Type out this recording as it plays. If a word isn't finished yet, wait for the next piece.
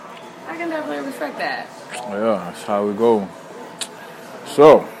I can definitely respect that. Yeah, that's how we go.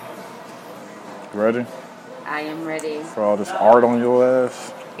 So, ready I am ready. for all this art on your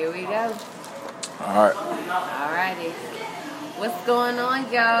ass? Here we go. All right. Alrighty. What's going on,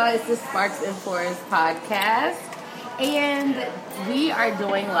 y'all? It's the Sparks and Forest podcast. And we are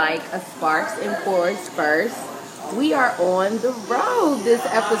doing like a Sparks and Forest first. We are on the road this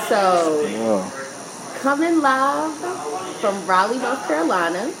episode. Yeah. Coming live from Raleigh, North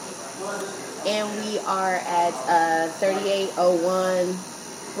Carolina. And we are at 3801.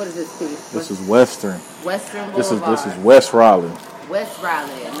 What is this, Pete? This is Western. Western Boulevard. This is West Raleigh. West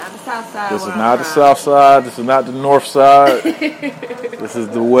Raleigh, not the south side. This is not the south side. This is not the north side. This is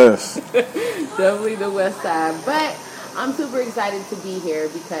the west. Definitely the west side. But I'm super excited to be here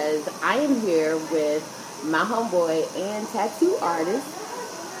because I am here with my homeboy and tattoo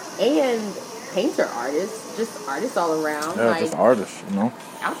artist and painter artist, just artists all around. Yeah, just artists, you know.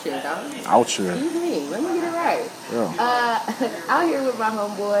 Out here, dog. Out here. Excuse me. Let me get it right. Yeah. Out here with my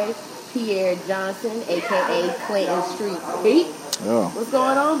homeboy, Pierre Johnson, a.k.a. Clinton Street Pete. Yeah. What's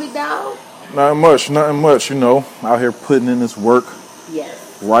going on, big dog? Nothing much, you know. Out here putting in this work.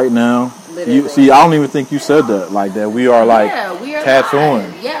 Yes. Right now. Literally. You see, I don't even think you said that. Like that we are like we are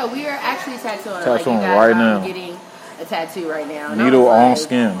tattooing. Live. Yeah, we are actually tattooing. Tattooing like, you guys right are now. Getting a tattoo right now. Needle on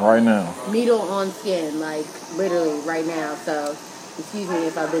skin right now. Needle on skin, like literally right now. So, excuse me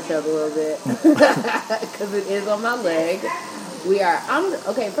if I bitch up a little bit because it is on my leg.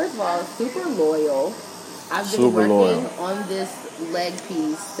 Okay. First of all, super loyal. I've been working on this leg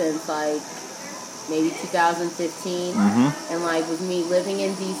piece since like maybe 2015, and like with me living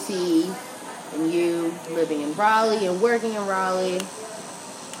in DC and you living in Raleigh and working in Raleigh,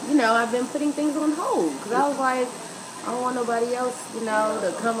 you know, I've been putting things on hold because I was like, I don't want nobody else, you know,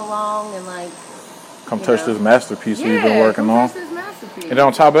 to come along and like touch this masterpiece we've been working on. Touch this masterpiece. And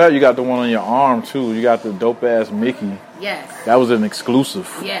on top of that, you got the one on your arm too. You got the dope ass Mickey. Yes. That was an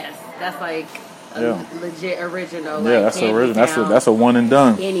exclusive. Yes, that's like a legit original. Yeah, like, that's original. That's a one and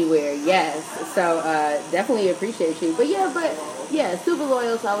done. Anywhere, yes. So definitely appreciate you. But yeah, super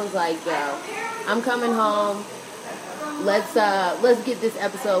loyal. So I was like, yo, I'm coming home. Let's get this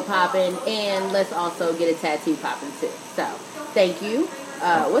episode popping, and let's also get a tattoo popping too. So thank you.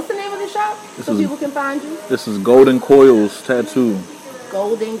 What's the name of the shop so people can find you? This is Golden Coils Tattoo.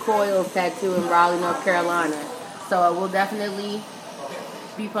 Golden Coils Tattoo in Raleigh, North Carolina. So we'll definitely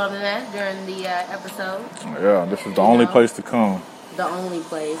be pumping that during the episode. Yeah, this is the only place to come. The only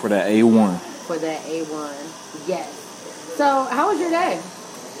place. For that A1. For that A1, yes. So, how was your day?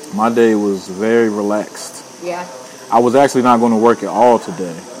 My day was very relaxed. Yeah. I was actually not going to work at all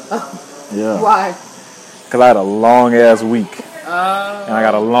today. Yeah. Why? Because I had a long-ass week. And I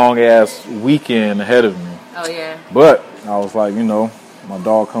got a long-ass weekend ahead of me. Oh, yeah. But I was like, you know, my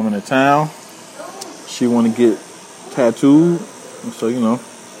dog coming to town. She want to get tattooed. So, you know,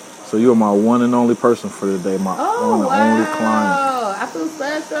 so you're my one and only person for today. My one and only client. I feel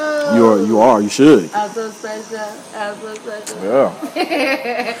special. You are. You should. I'm so special. Yeah.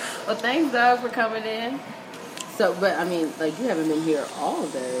 Well, thanks, dog, for coming in. So, but, I mean, like, you haven't been here all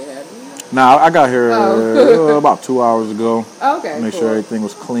day, have you? Nah, I got here about 2 hours ago. Okay, Make sure everything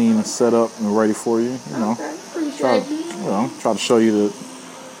was clean and set up and ready for you. You know, okay, appreciate you. You know, try to show you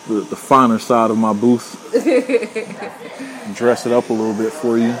the finer side of my booth. Dress it up a little bit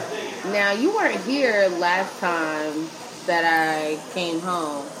for you. Now, you weren't here last time that I came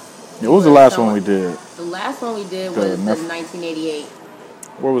home. What was the last one we did? The last one we did was the 1988.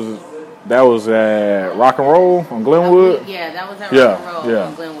 Where was it? That was at Rock and Roll on Glenwood? Yeah, that was at Rock and Roll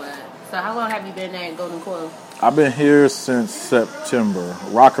on Glenwood. So how long have you been there at Golden Coil? I've been here since September.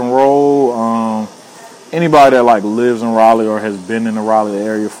 Rock and Roll, anybody that like lives in Raleigh or has been in the Raleigh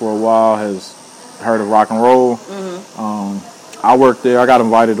area for a while has heard of Rock and Roll. I worked there. I got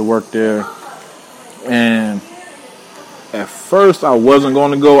invited to work there. And at first I wasn't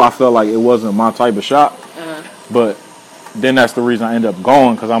going to go. I felt like it wasn't my type of shop. But then that's the reason I ended up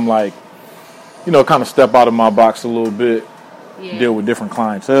going, because I'm like, you know, kind of step out of my box a little bit, deal with different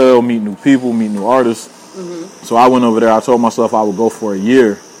clientele, meet new people, meet new artists. So I went over there. I told myself I would go for a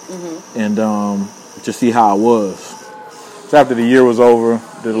year and just see how it was. So after the year was over,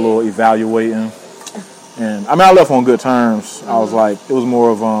 did a little evaluating. And I mean, I left on good terms. I was like, it was more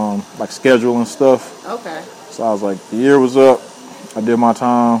of like schedule and stuff. Okay. So I was like, the year was up. I did my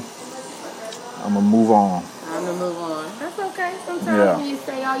time. I'm going to move on. That's okay. Sometimes when you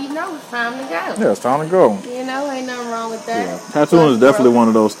say all you know, it's time to go. Yeah, it's time to go. You know, ain't nothing wrong with that. Yeah. Tattooing is definitely one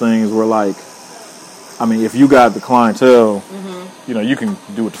of those things where, like, I mean, if you got the clientele, you know, you can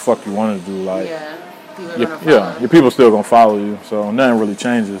do what the fuck you want to do. Like, People are gonna follow. Yeah, your people still gonna follow you. So nothing really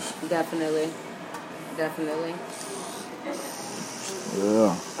changes. Definitely.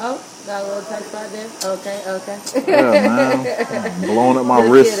 Yeah. Oh, got a little text right there. Okay. Yeah, man. I'm blowing up my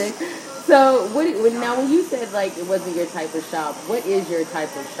Just wrist. kidding. So, when you said like it wasn't your type of shop, what is your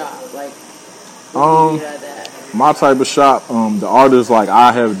type of shop? Like, what do you mean by that? My type of shop, the artists like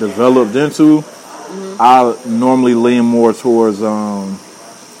I have developed into, I normally lean more towards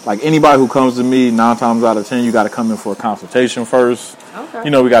like anybody who comes to me, 9 times out of 10, you got to come in for a consultation first. Okay.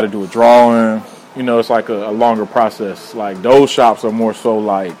 You know, we got to do a drawing. You know, it's like a longer process. Like those shops are more so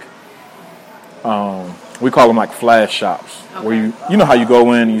like, we call them like flash shops, where you know how you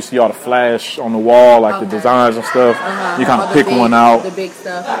go in and you see all the flash on the wall, like the designs and stuff. You kind of pick one out. The big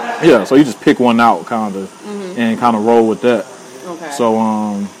stuff. Yeah, so you just pick one out, kind of, and kind of roll with that. Okay. So,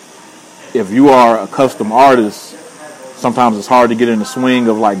 if you are a custom artist, sometimes it's hard to get in the swing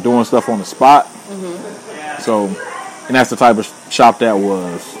of like doing stuff on the spot. So, and that's the type of shop that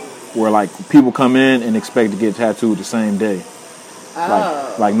was, where like people come in and expect to get tattooed the same day.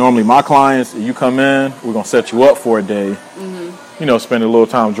 Like normally my clients, you come in, we're gonna set you up for a day. You know, spend a little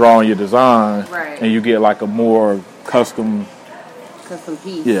time drawing your design, and you get like a more custom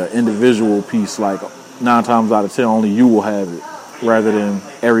piece. Yeah, individual piece. Like 9 times out of 10, only you will have it, rather than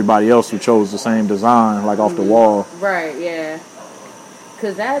everybody else who chose the same design, like off the wall. Right. Yeah.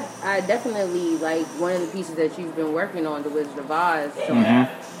 Because I definitely like one of the pieces that you've been working on, the Wizard of Oz. So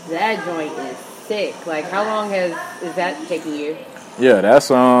that joint is sick. Like, how long is that taking you? Yeah, that's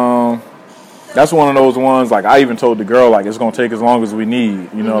one of those ones. Like, I even told the girl, like, it's gonna take as long as we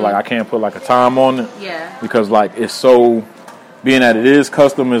need. You know, like I can't put like a time on it. Yeah. Because like it's so, being that it is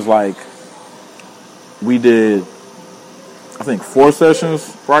custom, is like we did, I think 4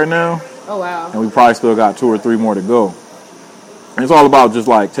 sessions right now. Oh wow. And we probably still got 2 or 3 more to go. And it's all about just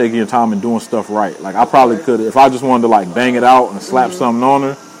like taking your time and doing stuff right. Like I probably could, if I just wanted to like bang it out and slap something on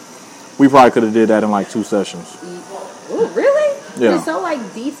her, we probably could have did that in like 2 sessions. Ooh, really? Yeah. It's so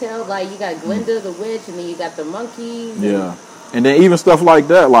like detailed. Like you got Glinda the witch, and then you got the monkeys. Yeah. And then even stuff like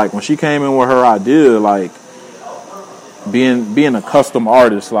that, like when she came in with her idea, like being a custom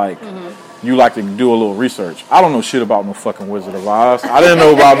artist, like you like to do a little research. I don't know shit about no fucking Wizard of Oz. I didn't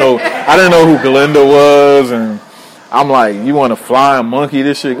know who Glinda was, and I'm like, you want a flying monkey?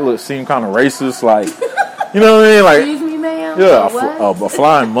 This shit seem kind of racist. Like, you know what I mean? Like, excuse me, ma'am. Yeah, a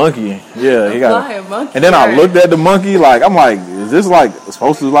flying monkey. Yeah, he got. Flying monkey. And then I looked at the monkey, like I'm like, is this like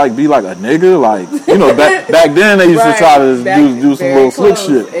supposed to like be like a nigga? Like, you know, back then they used to try to do some little slick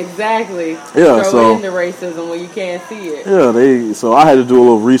shit. Exactly. Yeah, throw in the racism when you can't see it. Yeah, so I had to do a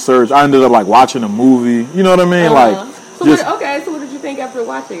little research. I ended up like watching a movie. You know what I mean? Like, so what did you think after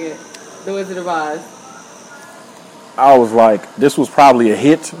watching it, The Wizard of Oz? I was like, this was probably a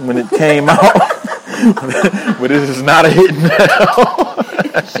hit when it came out, but this is not a hit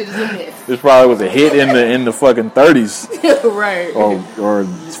now. Shit is a myth. This probably was a hit in the fucking 30s, right? Or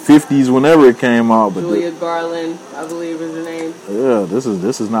 50s, whenever it came out. But Julia Garland, I believe is her name. Yeah, this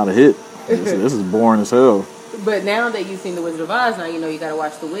is not a hit. This is boring as hell. But now that you've seen The Wizard of Oz, now you know you got to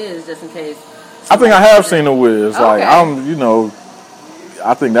watch The Wiz just in case. I think I have seen The Wiz. Okay. Like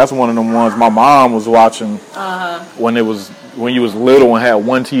I think that's one of them ones my mom was watching when you was little and had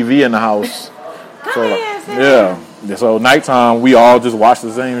one TV in the house. So yeah. So nighttime we all just watched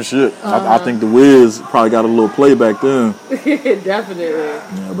the same shit. I think The Wiz probably got a little play back then. Definitely.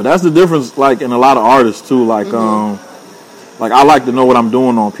 Yeah, but that's the difference. Like in a lot of artists too. Like like I like to know what I'm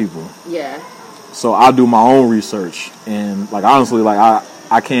doing on people. Yeah. So I do my own research, and like honestly, like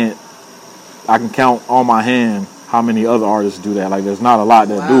I can count on my hand how many other artists do that. Like there's not a lot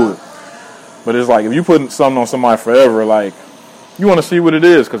that do it. But it's like if you put something on somebody forever, like you want to see what it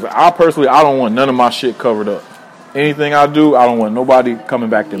is. Because I don't want none of my shit covered up. Anything I do, I don't want nobody coming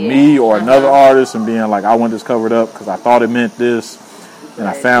back to me or another artist and being like, I want this covered up because I thought it meant this, and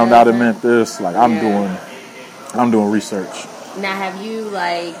I found out it meant this. Like I'm doing research. Now have you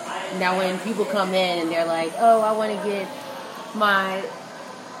now when people come in and they're like, oh, I want to get my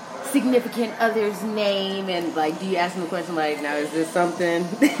significant other's name, and like, do you ask them the question like, now is this something?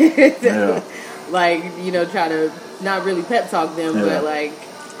 Like, try to not really pep talk them, but like.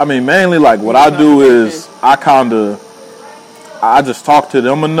 I mean, mainly like what I do is I just talk to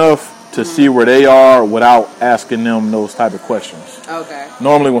them enough to see where they are without asking them those type of questions. Okay.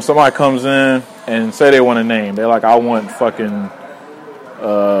 Normally when somebody comes in and say they want a name, they're like, I want fucking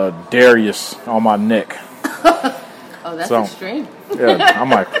Darius on my neck. Oh, that's extreme. Yeah, I'm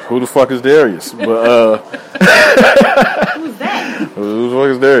like, who the fuck is Darius? But who's that? Who the fuck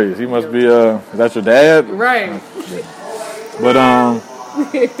is Darius? He must be is that your dad? Right. But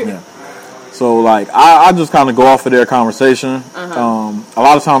yeah. So, like, I just kind of go off of their conversation. A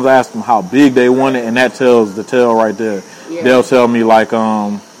lot of times I ask them how big they want it, and that tells the tale right there. Yeah. They'll tell me, like,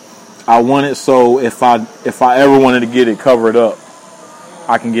 I want it so if I ever wanted to get it covered up,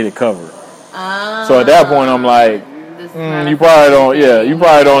 I can get it covered. So at that point, I'm like, you probably don't. Yeah, you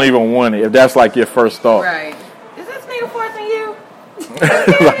probably don't even want it if that's like your first thought. Right. Is this nigga forcing you?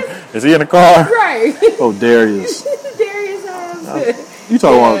 Like, is he in the car? Right. Oh, Darius. Darius has. You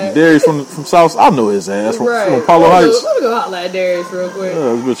talking about Darius from South? I know his ass from Apollo Heights. Let me go holler at Darius real quick.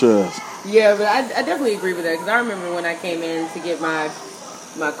 Yeah, his bitch ass. Yeah, but I definitely agree with that because I remember when I came in to get my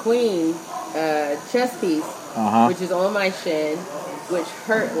queen chest piece, which is on my shin, which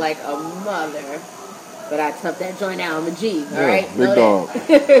hurt like a mother. But I toughed that joint out. I'm a G, all right? Big dog.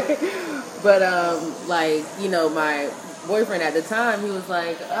 But, like, you know, my boyfriend at the time, he was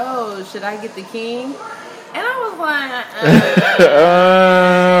like, oh, should I get the king? And I was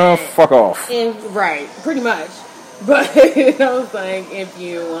like, fuck off. Right, pretty much. But I was like, if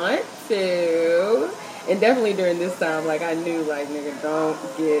you want to. And definitely during this time, like, I knew, like, nigga, don't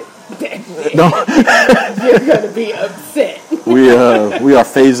get that shit. You're going to be upset. We are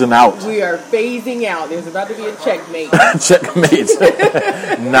phasing out. We are phasing out. There's about to be a checkmate. Checkmate.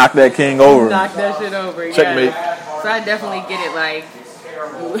 Knock that king over. Knock that shit over. Checkmate. Yeah. So I definitely get it, like,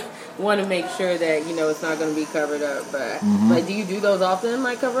 want to make sure that, you know, it's not going to be covered up. But, like, do you do those often,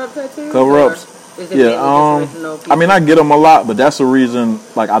 like, cover-up tattoos? Cover-ups? Yeah, I mean, I get them a lot, but that's the reason,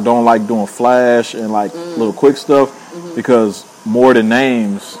 like, I don't like doing flash and, like, little quick stuff, because more than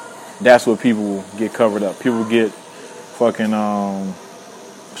names, that's what people get covered up. People get fucking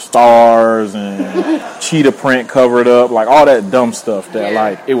stars and cheetah print covered up, like, all that dumb stuff that,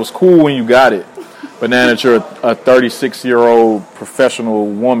 like, it was cool when you got it, but now that you're a 36-year-old professional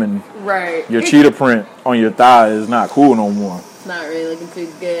woman, right, your cheetah print on your thigh is not cool no more. Not really looking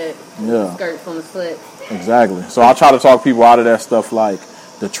too good. Yeah. Skirts on the slip. Exactly. So I try to talk people out of that stuff, like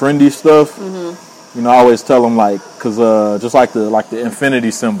the trendy stuff. You know, I always tell them, like, because just like the infinity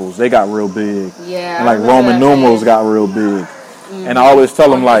symbols, they got real big. Yeah. And like Roman numerals got real big. And I always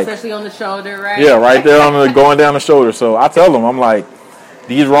tell them, like, especially on the shoulder, right? Yeah, right there on the going down the shoulder. So I tell them, I'm like,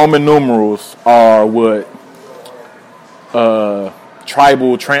 these Roman numerals are what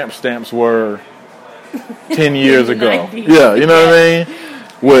tribal tramp stamps were 10 years ago. Yeah, you know what I mean?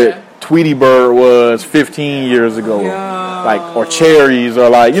 What Tweety Bird was 15 years ago. Like, or cherries, or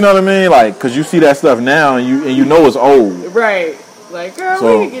like, you know what I mean? Like, because you see that stuff now and you know it's old. Right. Like, girl,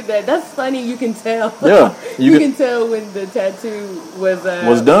 where you get that? That's funny. You can tell. Yeah. You can tell when the tattoo was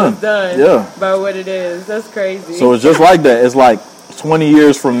done. Yeah. By what it is. That's crazy. So it's just like that. It's like 20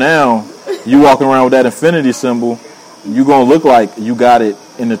 years from now, you walking around with that infinity symbol, you going to look like you got it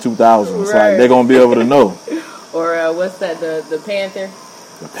in the 2000s. Right. Like, they're going to be able to know. Or what's that? The panther?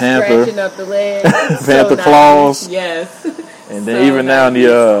 The panther. Scratching up the leg. Panther claws. Yes. And then even now,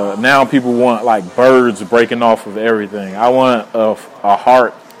 now people want, like, birds breaking off of everything. I want a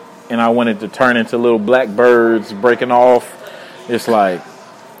heart, and I want it to turn into little black birds breaking off. It's like,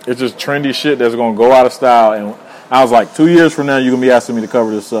 it's just trendy shit that's going to go out of style. And I was like, 2 years from now, you're going to be asking me to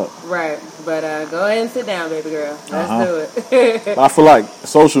cover this up. Right. But go ahead and sit down, baby girl. Let's do it. I feel like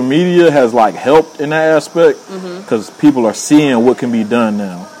social media has, like, helped in that aspect, because people are seeing what can be done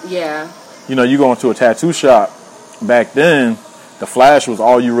now. Yeah. You know, you go into a tattoo shop, back then, the flash was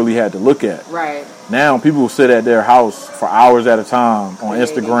all you really had to look at. Right. Now, people sit at their house for hours at a time on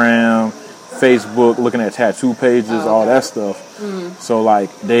Instagram, Facebook, looking at tattoo pages, all that stuff. So,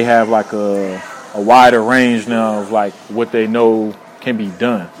 like, they have, like, a wider range now of, like, what they know can be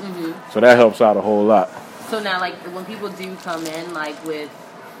done. So that helps out a whole lot. So now, like, when people do come in, like, with,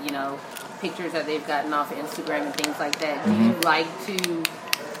 you know, pictures that they've gotten off of Instagram and things like that, do you like to...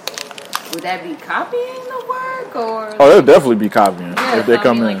 Would that be copying the work, or? Oh, they'll definitely be copying if they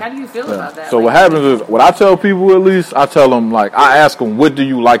come in. Like, how do you feel about that? So what happens is, what I tell people, at least, I tell them, like, I ask them, what do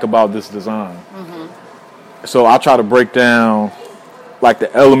you like about this design? So I try to break down, like,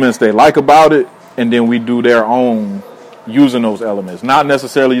 the elements they like about it, and then we do their own using those elements. Not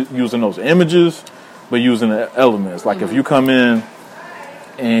necessarily using those images, but using the elements. Like, if you come in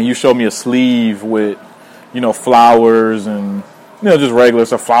and you show me a sleeve with, you know, flowers and, you know, just regular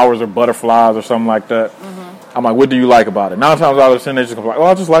stuff, flowers or butterflies or something like that. I'm like, what do you like about it? 9 times out of 10, they just go like, oh,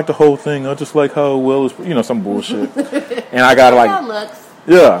 I just like the whole thing. I just like how well it's, you know, some bullshit. And I gotta like,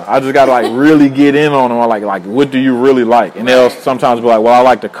 yeah, I just gotta like really get in on them. Or like, what do you really like? And they'll sometimes be like, well, I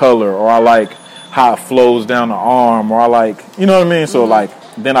like the color, or I like how it flows down the arm, or I like, you know what I mean? So like,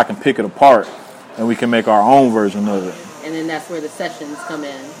 then I can pick it apart, and we can make our own version of it. And then that's where the sessions come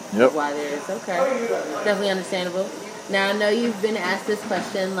in. Yep. Why there's definitely understandable. Now I know you've been asked this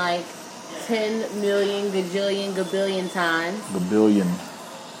question like 10 million, gajillion, gabillion times. Gabillion.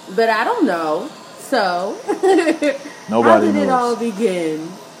 But I don't know. So, Nobody how did knows. it all begin?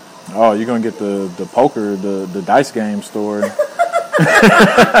 Oh, you're going to get the poker, the dice game story.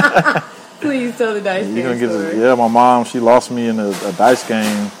 Please tell the dice game story. Yeah, my mom, she lost me in a dice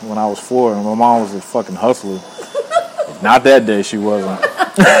game when I was 4. And my mom was a fucking hustler. Not that day, she wasn't.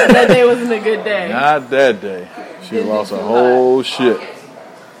 That day wasn't a good day. Not that day. She lost a whole shit.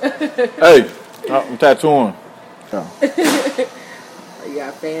 Hey, I'm tattooing. Yeah. You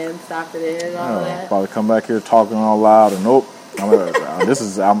got fans stopping in and all that? Probably come back here talking all loud and nope.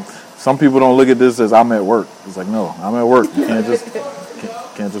 Some people don't look at this as I'm at work. It's like, no, I'm at work. You can't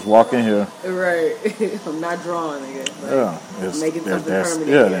just walk in here. Right. I'm not drawing, I guess. Making something permanent.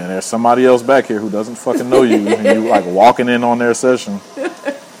 Yeah, and there's somebody else back here who doesn't fucking know you, and you like walking in on their session.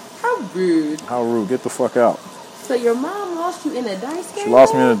 How rude. How rude. Get the fuck out. So your mom lost you in a dice game? She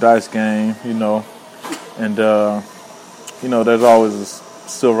lost me in a dice game, and there's always a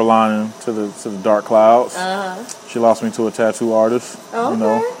silver lining to the dark clouds. She lost me to a tattoo artist.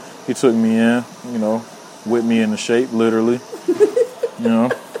 Okay. He took me in, whipped me into shape, literally.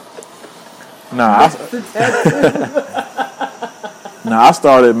 I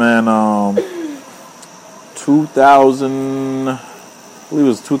started, man, 2000, I believe it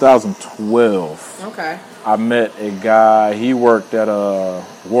was 2012. Okay. I met a guy, he worked at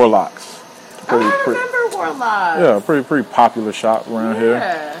Warlocks. I remember Warlocks. Yeah, pretty popular shop around here.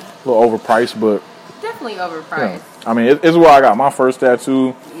 A little overpriced, but definitely overpriced. Yeah. I mean, it's where I got my first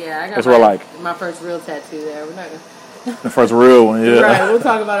tattoo. Yeah, I got my first real tattoo there. We're not gonna... The first real one, yeah. Right, we'll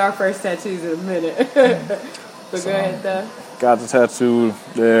talk about our first tattoos in a minute. But go ahead, though. Got the tattoo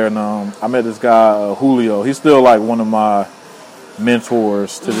there, and I met this guy, Julio. He's still like one of my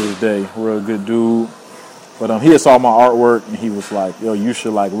mentors to this day. Real good dude. But he had saw my artwork, and he was like, yo, you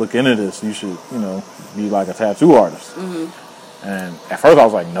should like look into this. You should, be like a tattoo artist. Mm-hmm. And at first I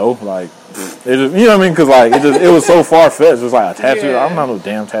was like, no, like, it just, you know what I mean? Because like, it was so far-fetched. It was like a tattoo. Yeah. I'm not no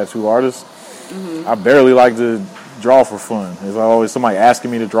damn tattoo artist. Mm-hmm. I barely like to draw for fun. There's always somebody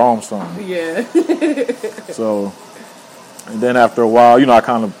asking me to draw them something. Yeah. So, and then after a while, I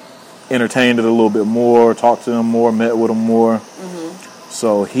kind of entertained it a little bit more, talked to him more, met with him more. Mm-hmm.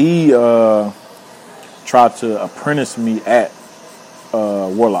 So he tried to apprentice me at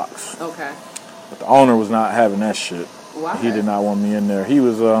Warlocks. Okay. But the owner was not having that shit. Why? He did not want me in there. He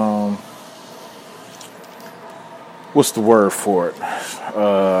was, what's the word for it?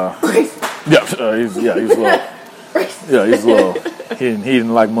 He's little. Yeah, he's little. He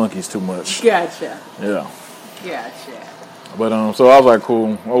didn't like monkeys too much. Gotcha. Yeah. Gotcha. But so I was like,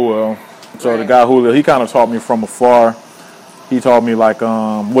 cool. Oh well. So The guy Julio, he kind of taught me from afar. He taught me like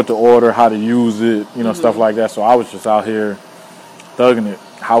what to order, how to use it, stuff like that. So I was just out here thugging it,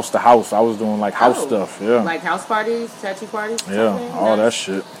 house to house. I was doing like house stuff. Yeah. Like house parties, tattoo parties. Yeah, all that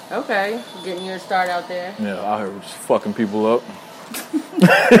shit. Okay, getting your start out there. Yeah, out here just fucking people up.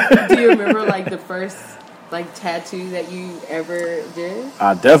 Do you remember like the first tattoo that you ever did?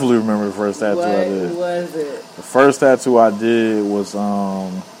 I definitely remember the first tattoo I did. What was it? The first tattoo I did was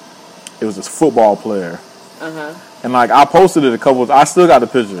it was this football player. And like I posted it a couple. I still got the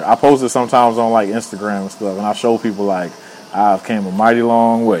picture. I post it sometimes on like Instagram and stuff, and I show people like I've came a mighty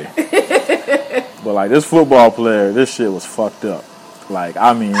long way. But like this football player, this shit was fucked up. Like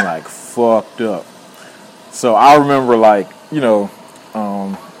I mean, like fucked up. So I remember like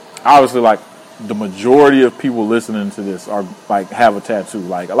obviously like the majority of people listening to this are like have a tattoo.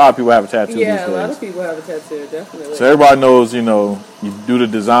 Like a lot of people have a tattoo these days. Yeah, a lot of people have a tattoo, definitely. So everybody knows, you do the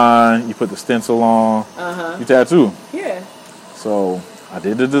design, you put the stencil on, you tattoo. Yeah. So I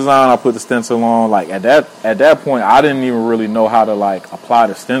did the design, I put the stencil on. Like at that point, I didn't even really know how to like apply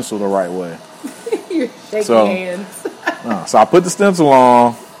the stencil the right way. You're shaking hands. So I put the stencil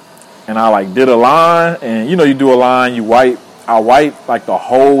on, and I like did a line, and you do a line, I wiped, like the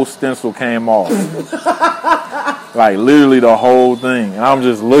whole stencil came off. Like literally the whole thing. And I'm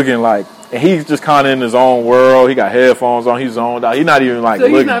just looking like, and he's just kind of in his own world. He got headphones on, he's zoned out. He's not even like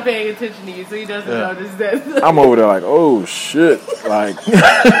looking. So he's not paying attention to you, so he doesn't notice that. I'm over there like, oh shit. Like,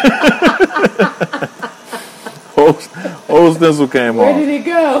 whole stencil came off. Where did it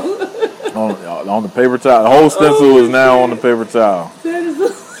go? On the paper towel. The whole stencil is now on the paper towel. That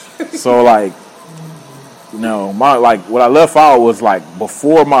is so like, what I left out was like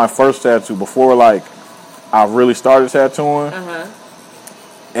before my first tattoo, before like I really started tattooing,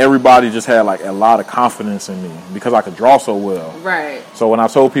 everybody just had like a lot of confidence in me because I could draw so well. Right. So when I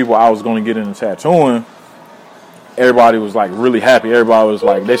told people I was going to get into tattooing, everybody was like really happy. Everybody was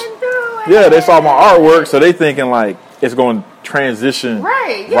like, they saw my artwork, so they thinking like it's going to transition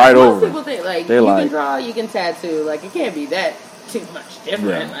right right most over. People think like they you like, can draw, you can tattoo. Like it can't be that too much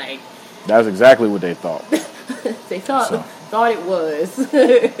different. Yeah. Like that's exactly what they thought. they thought it was.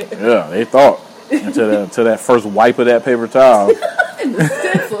 Yeah, they thought until that first wipe of that paper towel. And the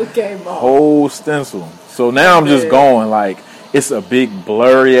stencil came off. Whole stencil. So now I'm just going like it's a big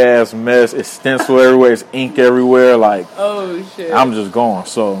blurry ass mess. It's stencil everywhere. It's ink everywhere. Like oh shit. I'm just going.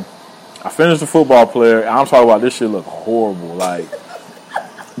 So I finished the football player. I'm talking about this shit look horrible. Like,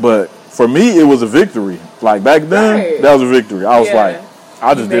 but for me it was a victory. Like back then, that was a victory. I was like,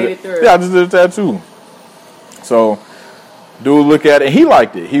 I just did it. Yeah, I just did a tattoo. So dude look at it and he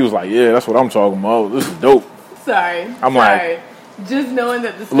liked it. He was like, yeah, that's what I'm talking about. This is dope. I'm like, just knowing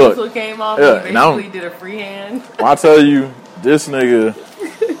that the stencil came off, yeah, you basically did a freehand. When I tell you, this nigga,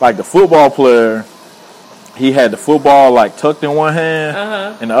 like the football player, he had the football like tucked in one hand,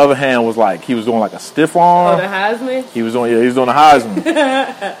 and the other hand was like he was doing like a stiff arm. Oh, the Heisman. He was doing the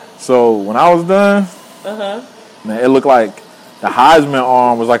Heisman. So when I was done, man, it looked like the Heisman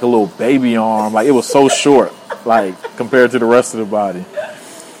arm was like a little baby arm. Like it was so short, like compared to the rest of the body.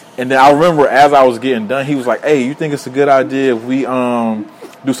 And then I remember as I was getting done, he was like, "Hey, you think it's a good idea if we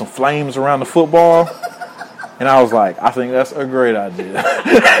do some flames around the football?" And I was like, "I think that's a great idea."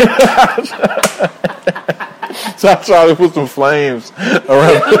 So I tried to put some flames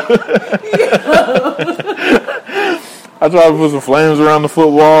around. I tried to put some flames around the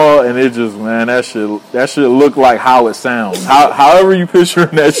football, and it just, man, that shit looked like how it sounds. However you picture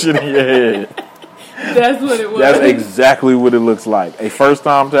that shit in your head. That's what it was. That's exactly what it looks like. A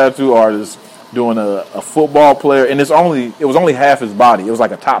first-time tattoo artist doing a football player, and it was only half his body. It was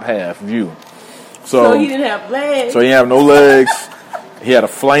like a top half view. So he didn't have legs. So he didn't have no legs. He had a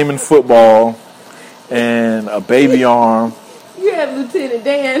flaming football and a baby arm. You had Lieutenant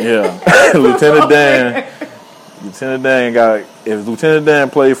Dan. Yeah, Lieutenant Dan. Lieutenant Dan if Lieutenant Dan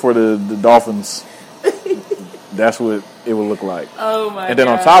played for the Dolphins, that's what it would look like. Oh my god. And then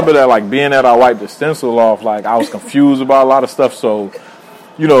on top of that, like being that I wiped the stencil off, like I was confused about a lot of stuff. So,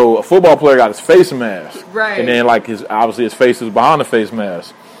 you know, a football player got his face mask. Right. And then like obviously his face is behind the face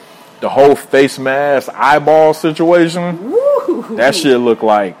mask. The whole face mask eyeball situation, that shit looked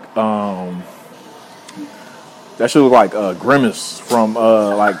like Grimace from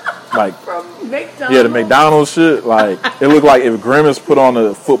from McDonald's. Yeah, the McDonald's shit. Like it looked like if Grimace put on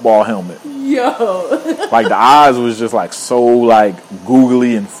a football helmet. Yo. Like the eyes was just like so like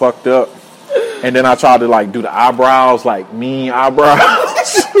googly and fucked up. And then I tried to like do the eyebrows, like mean eyebrows.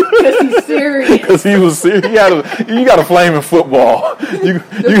 Because he's serious. Because he was serious. You got a flaming football.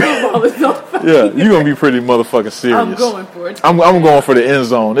 Football is so funny. Yeah, you gonna be pretty motherfucking serious. I'm going for it. I'm going for the end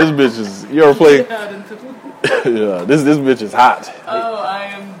zone. This bitch is. You ever play? Yeah, this bitch is hot. Oh, I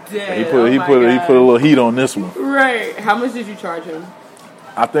am dead. He put a little heat on this one. Right. How much did you charge him?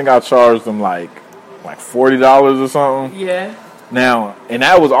 I think I charged him like $40 or something. Yeah. Now, and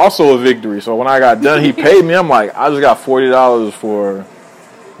that was also a victory. So when I got done, he paid me. I'm like, I just got $40 for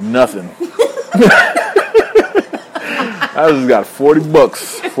nothing. I just got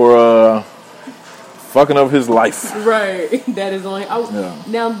 $40 for fucking up his life. Right. That is only. Oh, yeah.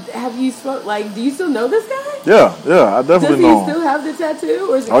 Now, have you spoke? Like, do you still know this guy? Yeah. I definitely know. Does he still have the tattoo?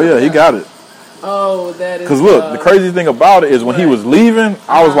 Or is it yeah, he got it. Oh, that is. Because look, the crazy thing about it is when he was leaving,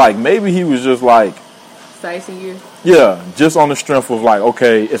 I was like, maybe he was just like sizing you. Yeah, just on the strength of like,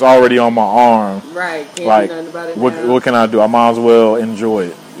 okay, it's already on my arm. Right. Can't like, do nothing about it what can I do? I might as well enjoy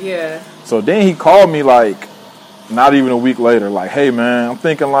it. Yeah. So then he called me like, not even a week later, like, hey man, I'm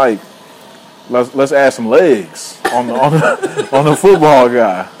thinking like, let's add some legs on the football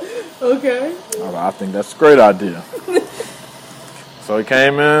guy. Okay. I think that's a great idea. So he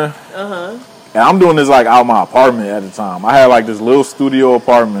came in. And I'm doing this like out my apartment at the time. I had like this little studio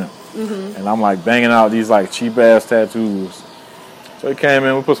apartment. And I'm like banging out these like cheap ass tattoos. So he came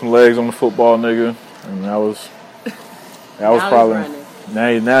in, we put some legs on the football nigga, and that was probably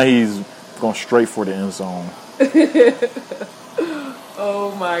now he's going straight for the end zone.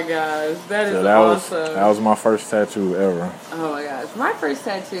 Oh my gosh, that is awesome. That was my first tattoo ever. Oh my gosh, my first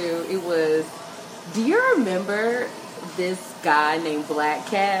tattoo, it was. Do you remember this guy named Black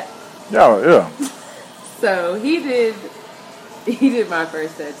Cat? Yeah. So he did my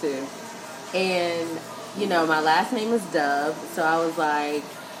first tattoo, and you know my last name is Dove, so I was like,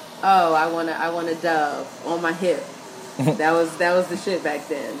 oh, I want a dove on my hip. that was the shit back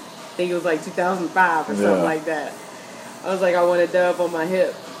then. I think it was like 2005 or something like that. I was like, I want a dove on my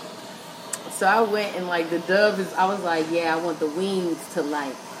hip. So I went and like the dove is. I was like, yeah, I want the wings to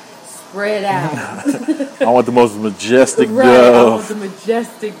like spread out. I want the most majestic right, dove. I want the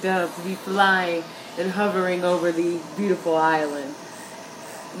majestic dove to be flying. and hovering over the beautiful island.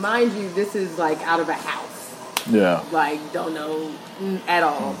 Mind you, this is like out of a house. Yeah. Like, don't know at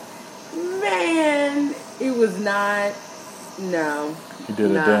all. Man, it was not. No. You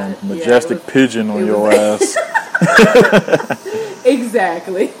did not, a damn majestic pigeon on your ass.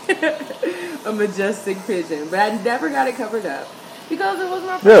 Exactly. A majestic pigeon. But I never got it covered up because it was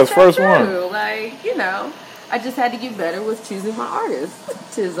my first one. Like, you know, I just had to get better with choosing my artist.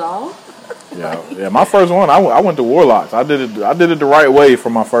 Tis all. Yeah, my first one, I went to Warlocks. I did it the right way for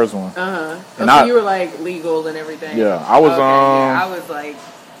my first one. And so you were like legal and everything. Yeah, I was. I was like.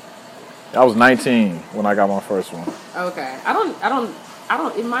 I was 19 when I got my first one. Okay, I don't.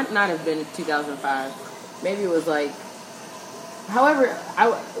 It might not have been in 2005. Maybe it was like. However,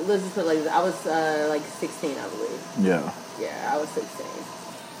 let's just put it like this. I was like 16, I believe. Yeah. Yeah, I was 16.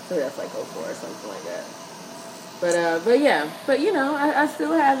 So that's like 04 or something like that. But yeah, but you know, I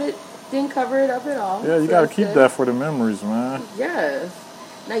still have it. Didn't cover it up at all. Yeah, you gotta keep that for the memories, man. Yes.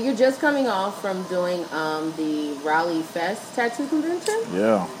 Now you're just coming off from doing the Raleigh Fest tattoo convention.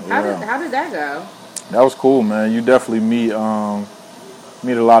 Yeah. How did that go? That was cool, man. You definitely meet a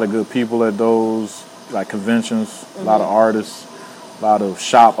lot of good people at those like conventions. A lot of artists, a lot of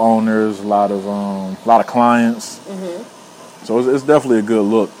shop owners, a lot of clients. So it's definitely a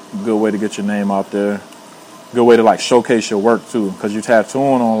good way to get your name out there. Good way to like showcase your work too, because you're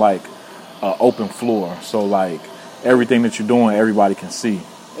tattooing on like an open floor. So like everything that you're doing, everybody can see.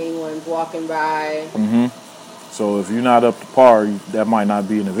 Anyone's walking by. So if you're not up to par, that might not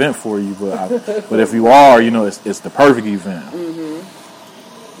be an event for you. But if you are, you know, it's the perfect event.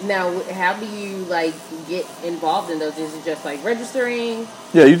 Now, how do you like get involved in those? Is it just like registering?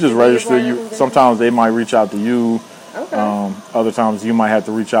 Yeah, you just register. You sometimes they might reach out to you. Okay. Other times you might have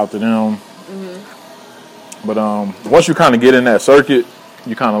to reach out to them. But once you kind of get in that circuit,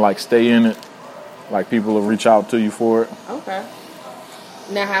 you kind of like stay in it. Like people will reach out to you for it. Okay.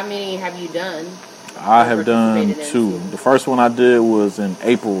 Now, how many have you done? I have done 2. The first one I did was in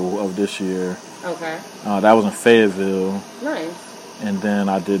April of this year. Okay. That was in Fayetteville. Nice. And then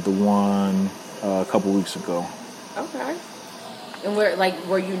I did the one a couple weeks ago. Okay. And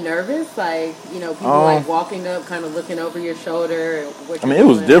were you nervous? Like, you know, people like walking up, kind of looking over your shoulder. I mean, it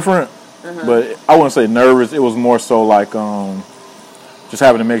was different, but I wouldn't say nervous. It was more so like just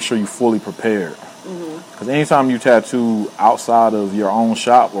having to make sure you're fully prepared. Because anytime you tattoo outside of your own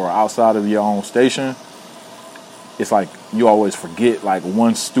shop or outside of your own station, it's like you always forget like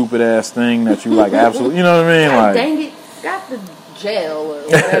one stupid ass thing that you like absolutely, you know what I mean? Like, dang it, got the gel or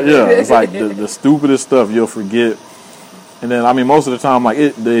whatever. Yeah, it's like the stupidest stuff you'll forget. And then, I mean, most of the time, like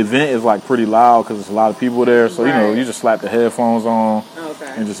the event is like pretty loud because there's a lot of people there. So, you know, you just slap the headphones on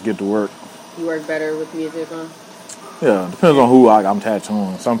and just get to work. You work better with music on? Yeah, depends on who I'm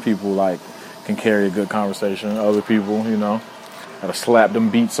tattooing. Some people like can carry a good conversation. Other people, you know, gotta slap them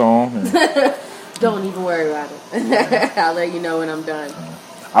beats on. And, don't even worry about it. I'll let you know when I'm done.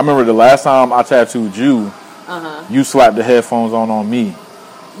 I remember the last time I tattooed you, you slapped the headphones on me.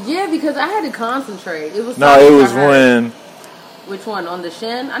 Yeah, because I had to concentrate. It was when... Which one? On the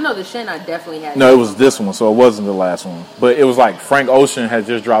Shin? I know the Shin I definitely had. No, it was this one, so it wasn't the last one. But it was like Frank Ocean had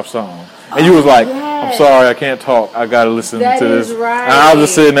just dropped something. And you was like, I'm sorry, I can't talk. I got to listen to this. That is right. And I was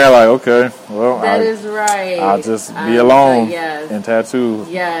just sitting there like, okay, well. That is right. I'll just be alone and tattoo.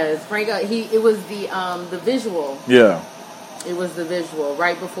 Yes. Frank, it was the visual. Yeah. It was the visual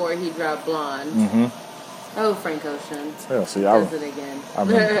right before he dropped Blonde. Oh, Frank Ocean. Yeah, see, does it again. I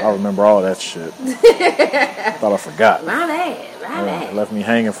remember all that shit. Thought I forgot. My bad. Left me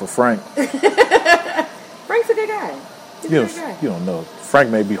hanging for Frank. Frank's a good guy. You don't know. Frank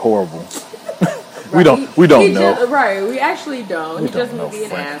may be horrible. We don't know. Right, we actually don't. He just may be an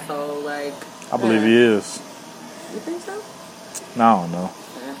Frank. asshole. Like, I believe he is. You think so? No, I don't know.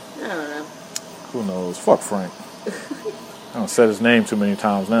 I don't know. Who knows? Fuck Frank. I don't said his name too many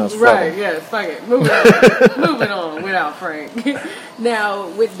times now. Right, yes, fuck it. Moving on without Frank. Now,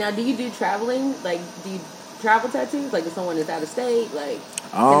 do you do traveling? Like, do you travel tattoos? Like, if someone is out of state, like,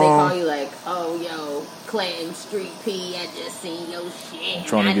 can they call you like, oh, yo, Clam Street P, I just seen your shit. I'm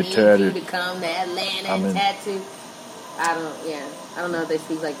trying to get tattooed. tatted. You to come to Atlanta and tattoo. I don't know if they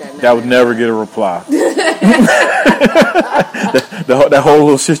speak like that now. That would never get a reply. that whole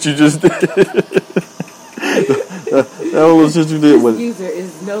little shit you just did. That whole little shit you did was. User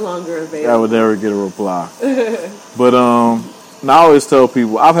is no longer available. That would never get a reply. But I always tell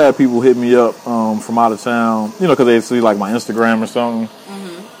people, I've had people hit me up from out of town, you know, because they see like my Instagram or something.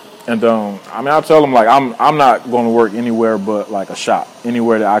 And I'll tell them like I'm not going to work anywhere but like a shop,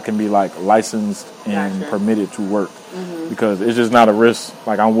 anywhere that I can be like licensed and permitted to work, because it's just not a risk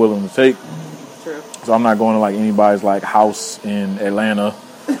like I'm willing to take. True. So I'm not going to like anybody's like house in Atlanta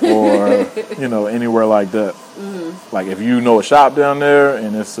or anywhere like that. Mm-hmm. Like if you know a shop down there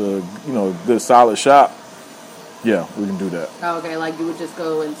and it's a good solid shop, yeah, we can do that. Oh, okay, like you would just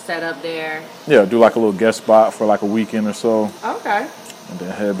go and set up there. Yeah, do like a little guest spot for like a weekend or so. Okay. And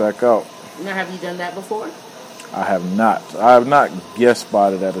then head back out. Now, have you done that before? I have not. I have not guest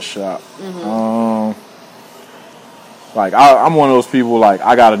spotted at a shop. Mm-hmm. Like I'm one of those people. Like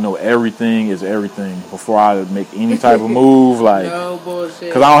I gotta know everything is everything before I make any type of move. Like no bullshit.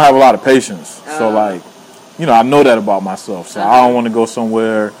 Because I don't have a lot of patience. So like, I know that about myself. So I don't want to go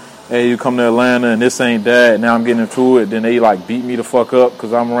somewhere. Hey, you come to Atlanta and this ain't that. Now I'm getting into it. Then they like beat me the fuck up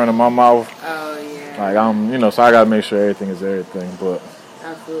because I'm running my mouth. Oh yeah. Like I'm, so I gotta make sure everything is everything. But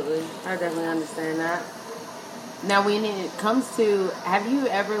absolutely, I definitely understand that. Now, when it comes to, have you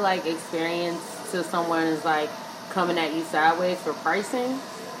ever like experienced to someone is like coming at you sideways for pricing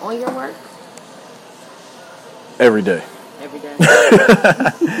on your work? Every day. Every day.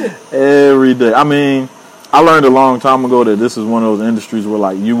 Every day. I mean, I learned a long time ago that this is one of those industries where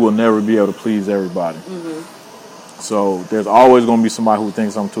like you will never be able to please everybody. Mm-hmm. So there's always going to be somebody who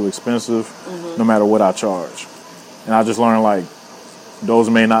thinks I'm too expensive, no matter what I charge. And I just learned like those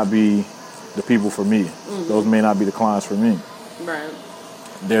may not be the people for me. Mm-hmm. Those may not be the clients for me. Right.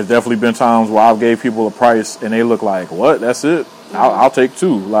 There's definitely been times where I've gave people a price and they look like, what? That's it? Mm-hmm. I'll take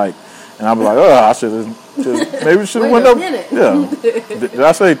two. Like, and I'll be like, I should have, maybe should have went up. Yeah. Did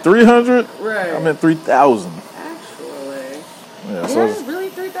I say 300? Right. I meant 3,000. Actually. Yeah. So it's really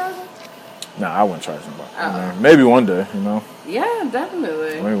 3,000? Nah, I wouldn't charge somebody. I mean, maybe one day, Yeah,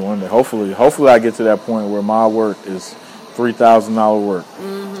 definitely. Maybe one day. Hopefully I get to that point where my work is $3,000 work.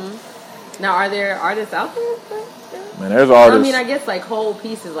 Mm-hmm. Now, are there artists out there? Man, there's artists. I mean, I guess like whole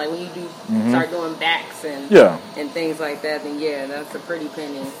pieces, like when you do start doing backs and things like that, then that's a pretty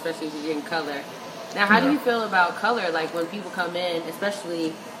penny, especially if you're getting color. Now, how do you feel about color? Like when people come in,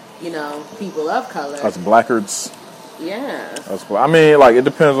 especially, people of color. That's blackguards. Yeah. I mean, like it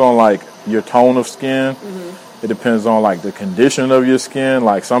depends on like your tone of skin. Mm-hmm. It depends on like the condition of your skin.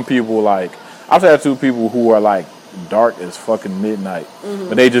 Like some people, like I've had two people who are like dark as fucking midnight,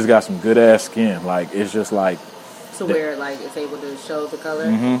 but they just got some good ass skin. Like it's just like. So where like it's able to show the color.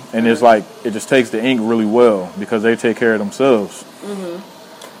 Mm-hmm. And it's like it just takes the ink really well because they take care of themselves.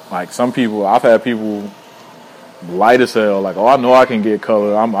 Mm-hmm. Like some people, I've had people light as hell. Like, I know I can get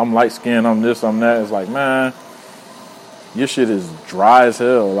color. I'm light skinned. I'm this. I'm that. It's like, man, your shit is dry as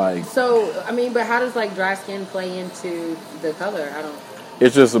hell. Like, so I mean, but how does like dry skin play into the color? I don't.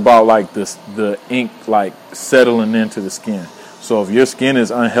 It's just about like the ink like settling into the skin. So if your skin is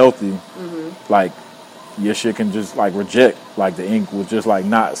unhealthy, like. Your shit can just like reject, like the ink will just like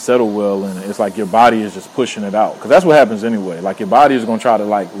not settle well, and it's like your body is just pushing it out because that's what happens anyway. Like your body is gonna try to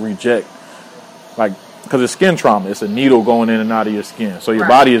like reject, like because it's skin trauma. It's a needle going in and out of your skin, so your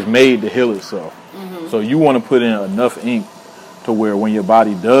body is made to heal itself. So you want to put in enough ink to where when your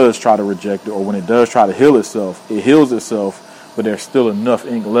body does try to reject it or when it does try to heal itself, it heals itself, but there's still enough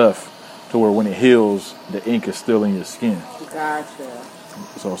ink left to where when it heals, the ink is still in your skin. Gotcha.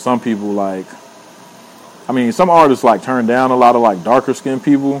 So some people like. I mean, some artists like turn down a lot of like darker skinned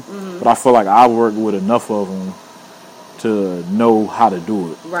people, but I feel like I work with enough of them to know how to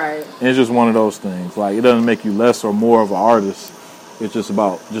do it. Right. And it's just one of those things. Like it doesn't make you less or more of an artist. It's just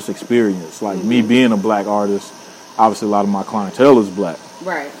about just experience. Like me being a black artist, obviously a lot of my clientele is black.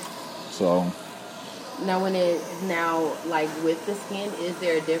 Right. So. Now like with the skin, is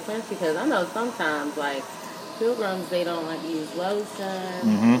there a difference? Because I know sometimes like pilgrims, they don't like use lotion.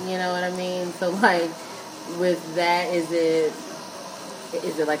 You know what I mean? So like. With that, is it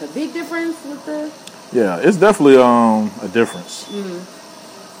like a big difference with the? Yeah, it's definitely a difference.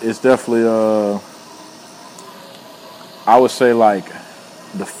 It's definitely I would say like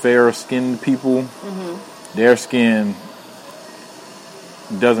the fair skinned people, their skin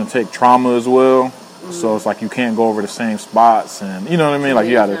doesn't take trauma as well, so it's like you can't go over the same spots, and you know what I mean. Like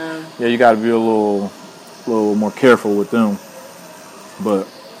you gotta be a little more careful with them, but.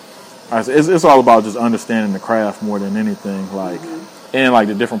 It's all about just understanding the craft more than anything, like, and like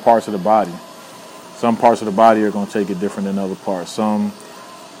the different parts of the body. Some parts of the body are going to take it different than other parts. Some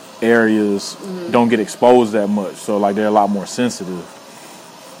areas don't get exposed that much, so like they're a lot more sensitive.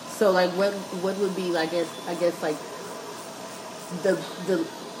 So like, what would be like? I guess like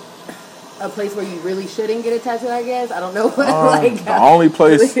a place where you really shouldn't get a tattoo. I guess I don't know what the only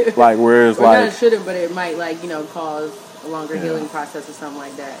place like where it's like not shouldn't, but it might like cause. A longer healing process or something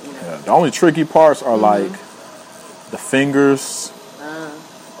like that, Yeah. The only tricky parts are like the fingers,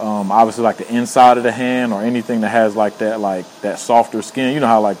 obviously like the inside of the hand or anything that has like that softer skin. You know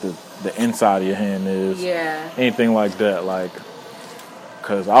how like the the inside of your hand is. Yeah. Anything like that, like,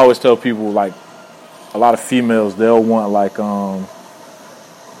 because I always tell people, like, a lot of females, they'll want like a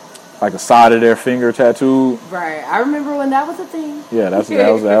side of their finger tattooed. Right. I remember when that was a thing. Yeah, that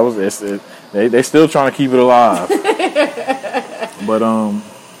was they still trying to keep it alive. But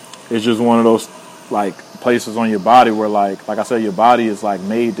it's just one of those like places on your body where like I said, your body is like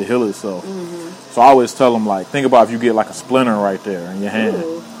made to heal itself. Mm-hmm. So I always tell them, like, think about if you get like a splinter right there in your hand.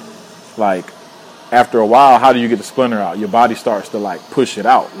 Ooh. Like, after a while, how do you get the splinter out? Your body starts to like push it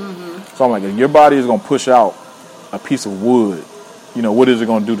out. Mm-hmm. So I'm like, if your body is gonna push out a piece of wood, you know, what is it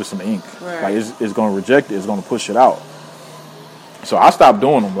gonna do to some ink? Right. Like, it's gonna reject it. It's gonna push it out. So I stopped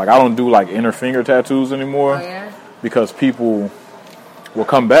doing them. Like, I don't do like inner finger tattoos anymore. Oh, yeah? Because people will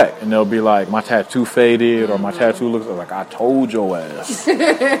come back and they'll be like, my tattoo faded, or my tattoo looks like, I told your ass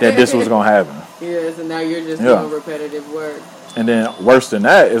that this was gonna happen. Yeah, so now you're just doing repetitive work. And then worse than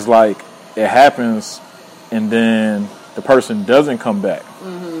that is like, it happens and then the person doesn't come back.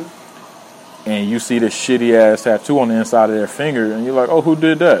 Mm-hmm. And you see this shitty ass tattoo on the inside of their finger and you're like, oh, who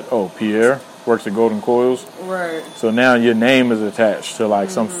did that? Oh, Pierre works at Golden Coils. Right. So now your name is attached to like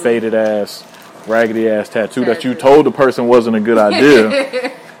some faded ass, raggedy ass tattoo that you told the person wasn't a good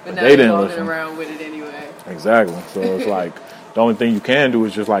idea. But now they didn't listen. Around with it anyway. Exactly. So it's like, the only thing you can do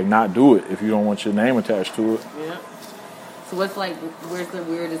is just like not do it if you don't want your name attached to it. Yeah. So where's the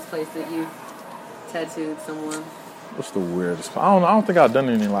weirdest place that you tattooed someone? What's the weirdest? I don't think I've done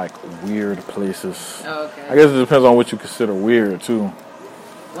any like weird places. Oh, okay. I guess it depends on what you consider weird too.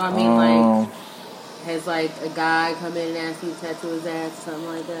 Well, I mean, like, has like a guy come in and ask you to tattoo his ass or something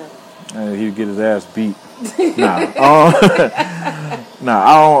like that? And he'd get his ass beat. Nah, I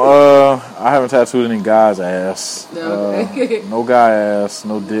don't. I haven't tattooed any guy's ass. No, no guy ass,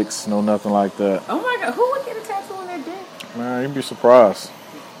 no dicks, no nothing like that. Oh my god, who would get a tattoo on their dick? Man, you'd be surprised.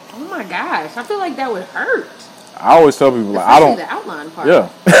 Oh my gosh, I feel like that would hurt. I always tell people, like, especially the outline part. Yeah,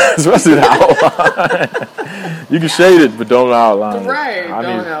 especially the outline. You can shade it, but don't outline right, it. Right,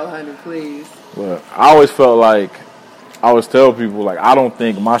 don't outline it, please. But I always felt like, I always tell people, like, I don't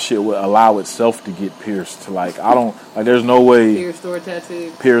think my shit would allow itself to get pierced. Like, I don't, like, there's no way. Pierced or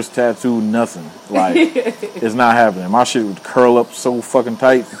tattooed? Pierced, tattooed, nothing. Like, it's not happening. My shit would curl up so fucking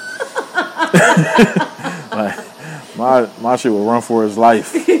tight. Like, my shit would run for his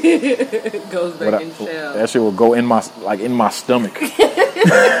life. Goes back in shell. That shit would go in my stomach.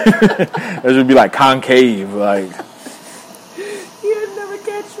 That should be like concave, like. You'd never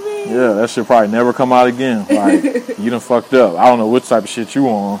catch me. Yeah, that shit probably never come out again. Like, you done fucked up. I don't know what type of shit you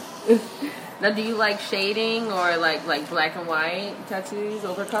on. Now, do you like shading or like black and white tattoos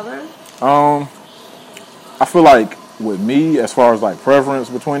over color? I feel like with me, as far as like preference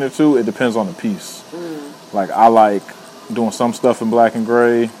between the two, it depends on the piece. Like, I like doing some stuff in black and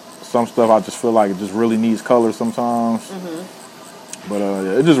gray. Some stuff I just feel like it just really needs color sometimes. Mm-hmm. But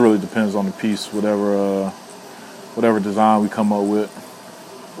yeah, it just really depends on the piece, whatever design we come up with.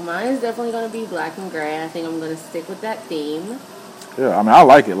 Mine is definitely going to be black and gray. I think I'm going to stick with that theme. Yeah, I mean, I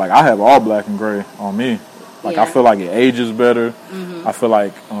like it. Like, I have all black and gray on me. Like, yeah. I feel like it ages better. Mm-hmm. I feel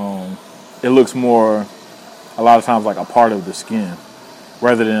like it looks more, a lot of times, like a part of the skin,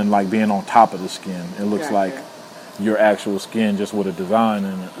 rather than like being on top of the skin. It looks like your actual skin, just with a design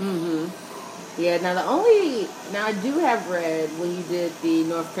in it. Mm-hmm. Yeah. Now I do have red. When you did the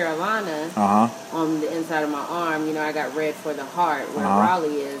North Carolina on the inside of my arm, you know, I got red for the heart where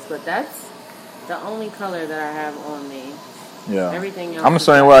Raleigh is, but that's the only color that I have on me. Yeah. Everything else. I'm the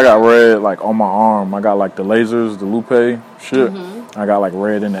same way. I got red like on my arm. I got like the lasers, the Lupe shit. Mm-hmm. I got like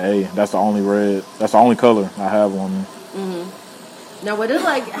red in the A. That's the only red. That's the only color I have on me. Mm-hmm. Now,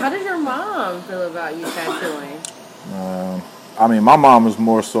 how did your mom feel about you tattooing? I mean, my mom is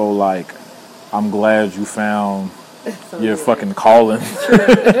more so like, I'm glad you found your fucking calling.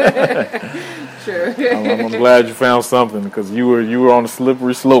 Sure. I'm glad you found something, because you were on a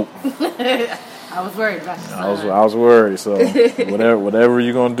slippery slope. I was worried about you. I was worried. So whatever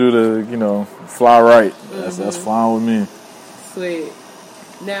you're gonna do to, you know, fly right, that's fine with me. Sweet.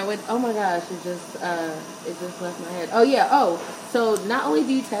 Now oh my gosh, it just left my head. Oh yeah. Oh, so not only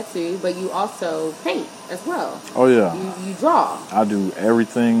do you tattoo, but you also paint as well. Oh yeah. You draw. I do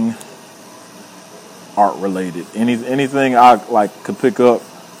everything art related. Anything I like could pick up,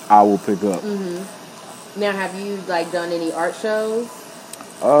 I will pick up. Mm-hmm. Now, have you like done any art shows?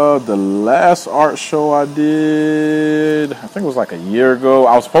 The last art show I did, I think it was like a year ago.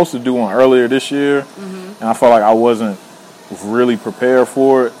 I was supposed to do one earlier this year, and I felt like I wasn't really prepared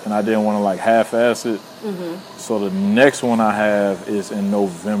for it, and I didn't want to like half-ass it. Mm-hmm. So the next one I have is in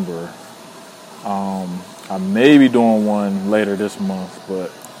November. I may be doing one later this month,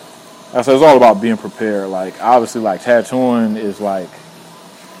 but I said it's all about being prepared. Like obviously, like tattooing is like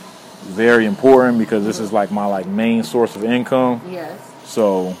very important because this is like my like main source of income. Yes.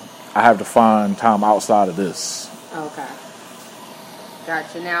 So I have to find time outside of this. Okay.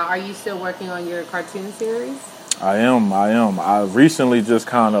 Gotcha. Now, are you still working on your cartoon series? I am. I recently just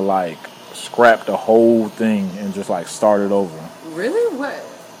kind of like scrapped the whole thing and just like started over. Really? What?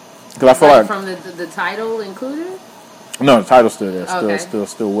 Because I feel like from the title included? No, the title's still there. Okay.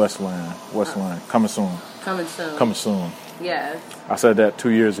 Still Westland. Westland. Coming soon. Coming soon. Yes. I said that 2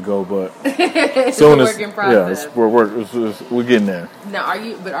 years ago, but It's soon a as work in process. we're getting there. Now,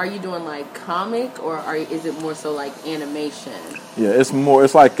 are you doing like comic or is it more so like animation? Yeah, it's more.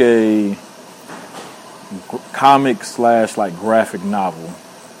 It's like a comic / like graphic novel.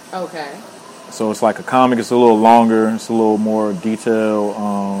 Okay. So it's like a comic. It's a little longer. It's a little more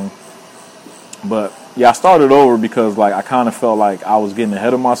detailed. But yeah, I started over because like I kind of felt like I was getting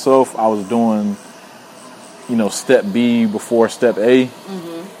ahead of myself. I was doing, step B before step A.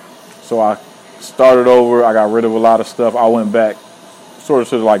 Mm-hmm. So I started over. I got rid of a lot of stuff. I went back sort of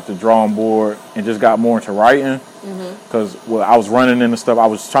to like the drawing board and just got more into writing. Because I was running into stuff. I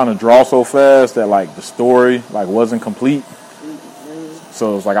was trying to draw so fast that like the story like wasn't complete.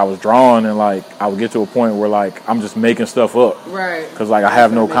 So it's like I was drawing and like I would get to a point where like I'm just making stuff up. Right. Because like I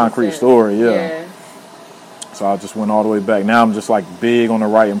have no concrete story. Yeah. So I just went all the way back. Now I'm just like big on the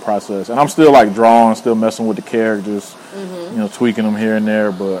writing process. And I'm still like drawing, still messing with the characters, tweaking them here and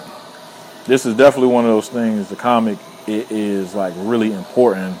there. But this is definitely one of those things, the comic, it is like really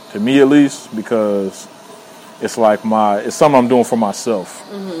important to me at least because it's like it's something I'm doing for myself.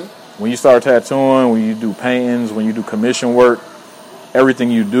 When you start tattooing, when you do paintings, when you do commission work,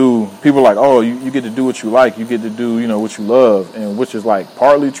 everything you do, people are like, oh, you get to do what you like. You get to do, what you love. And which is like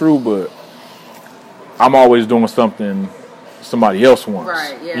partly true, but I'm always doing something somebody else wants.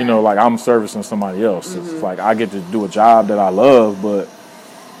 Right, yeah. Like I'm servicing somebody else. It's like I get to do a job that I love, but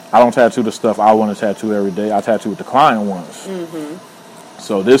I don't tattoo the stuff I want to tattoo every day. I tattoo what the client wants.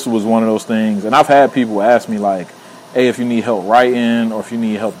 So this was one of those things. And I've had people ask me like, hey, if you need help writing or if you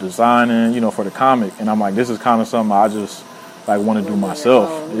need help designing, for the comic. And I'm like, this is kind of something I just like want to do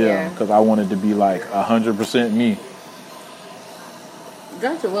myself. Yeah. Because I wanted to be like 100% me.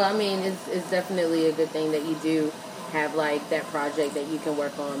 Gotcha. Well, I mean, it's definitely a good thing that you do have like that project that you can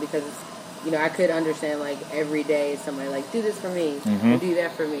work on because, I could understand like every day somebody like do this for me or do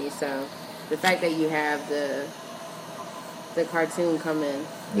that for me. So the fact that you have the cartoon coming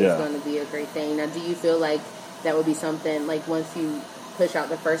is going to be a great thing. Now, do you feel like that would be something like once you push out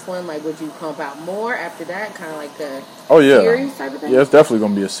the first one, like would you pump out more after that, kind of like a series type of thing? Yeah, it's definitely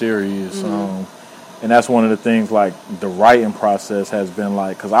going to be a series. And that's one of the things, like, the writing process has been,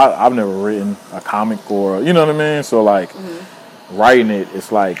 like, because I've never written a comic or, you know what I mean? So, like, writing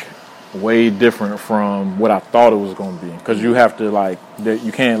it's, like, way different from what I thought it was going to be. Because you have to, like,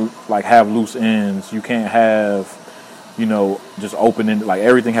 you can't, like, have loose ends. You can't have, just open-ended. Like,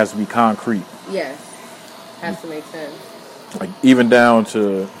 everything has to be concrete. Yes. Has to make sense. Like, even down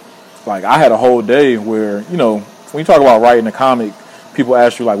to, like, I had a whole day where, when you talk about writing a comic, people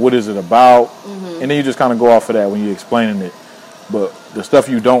ask you, like, what is it about? And then you just kind of go off of that when you're explaining it. But the stuff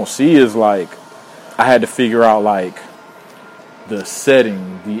you don't see is, like, I had to figure out, like, the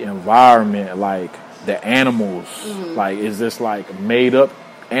setting, the environment, like, the animals. Like, is this, like, made-up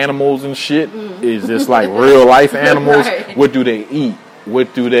animals and shit? Is this, like, real-life animals? Right. What do they eat?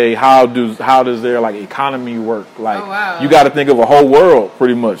 How does their, like, economy work? Like, you got to think of a whole world,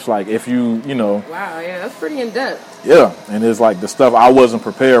 pretty much. Like, if you. Wow, yeah, that's pretty in-depth. Yeah, and it's like the stuff I wasn't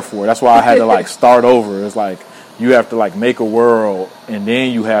prepared for. That's why I had to like start over. It's like you have to like make a world, and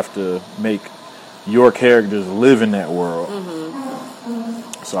then you have to make your characters live in that world.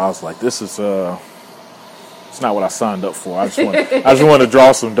 So I was like, this is it's not what I signed up for. I just want to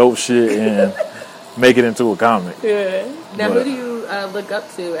draw some dope shit and make it into a comic. Yeah. Now, who do you look up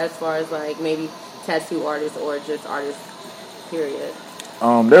to as far as like maybe tattoo artists or just artists? Period.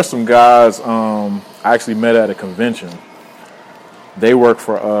 There's some guys I actually met at a convention. They work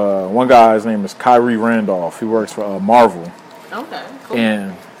for one guy. His name is Kyrie Randolph. He works for Marvel. Okay, cool.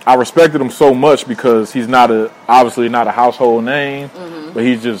 And I respected him so much because he's obviously not a household name, but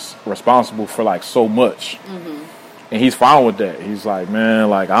he's just responsible for like so much. And he's fine with that. He's like, man,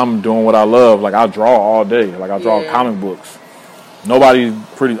 like I'm doing what I love. Like I draw all day. Like I draw comic books. Nobody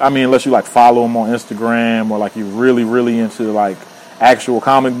unless you like follow him on Instagram or like you're really, really into like actual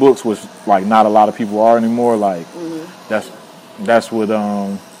comic books, which like not a lot of people are anymore. Like that's what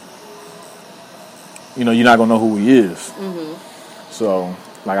you're not gonna know who he is. So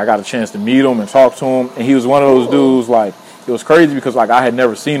like I got a chance to meet him and talk to him, and he was one of those dudes like it was crazy because like I had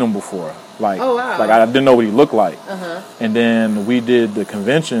never seen him before. Like, oh, wow. Like I didn't know what he looked like. Uh-huh. And then we did the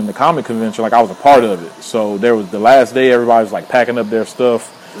convention, the comic convention. Like I was a part of it. So there was the last day. Everybody was like packing up their stuff.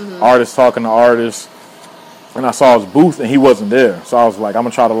 Mm-hmm. Artists talking to artists. And I saw his booth and he wasn't there. So I was like, I'm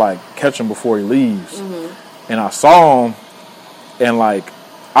gonna try to like catch him before he leaves. Mm-hmm. And I saw him, and like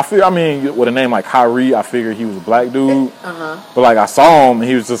with a name like Kyrie, I figured he was a black dude. But like I saw him, and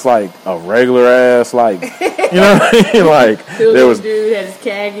he was just like a regular ass, like, you know what I mean? Like there was dude had his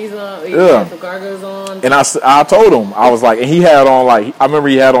khakis on, he had some cargos on. And I told him, I was like, and he had on like, I remember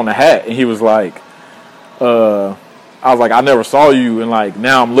he had on a hat, and he was like, I was like, I never saw you, and like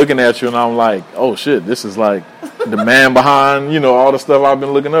now I'm looking at you, and I'm like, oh shit, this is like the man behind, you know, all the stuff I've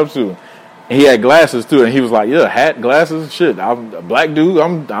been looking up to. And he had glasses too, and he was like, yeah, hat, glasses, shit. I'm a black dude.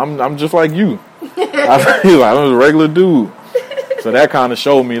 I'm just like you. He was like, I'm a regular dude. So that kind of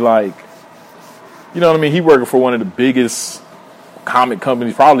showed me like, you know what I mean? He working for one of the biggest comic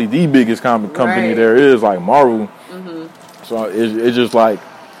companies, probably the biggest comic company there is, like Marvel. Mm-hmm. So it's just like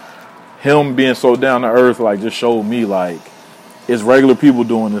him being so down to earth, like just showed me like it's regular people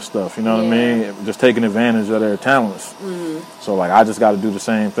doing this stuff. You know what I mean? Just taking advantage of their talents. Mm-hmm. So like I just got to do the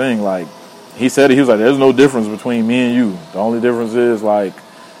same thing. Like he said, he was like, there's no difference between me and you. The only difference is like,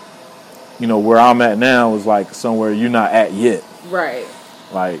 you know, where I'm at now is like somewhere you're not at yet. Right.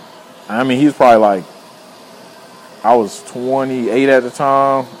 Like, I mean, he's probably like, I was 28 at the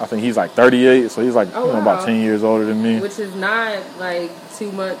time. I think he's like 38, so he's like about 10 years older than me. Which is not like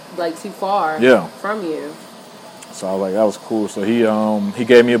too much, like too far from you. So I was like, that was cool. So he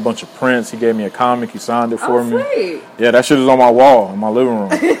gave me a bunch of prints. He gave me a comic. He signed it for me. Sweet. Yeah, that shit is on my wall in my living room.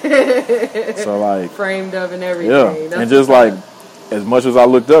 So like framed up and everything. Yeah, that's and just like as much as I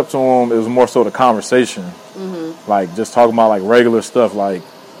looked up to him, it was more so the conversation. Mm-hmm. Like just talking about like regular stuff. Like,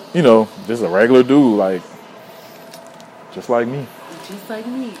 you know, just a regular dude. Like just like me. Just like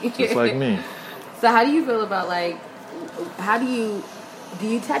me. Just like me. So how do you feel about like? Do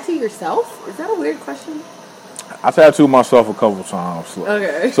you tattoo yourself? Is that a weird question? I tattooed myself a couple times.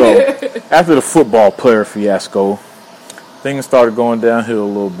 Okay. So after the football player fiasco, things started going downhill a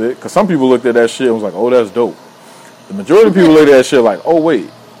little bit. Because some people looked at that shit and was like, oh, that's dope. The majority of people looked at that shit like, oh, wait,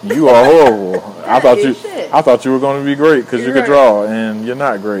 you are horrible. I thought you were going to be great because you could draw, and you're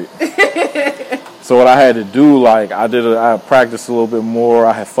not great. So what I had to do, like, I practiced a little bit more.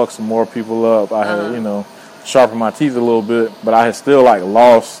 I had fucked some more people up. I had, you know, sharpened my teeth a little bit. But I had still, like,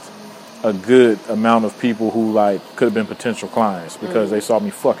 lost a good amount of people who like could have been potential clients because they saw me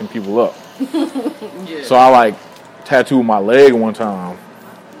fucking people up. So I like tattooed my leg one time,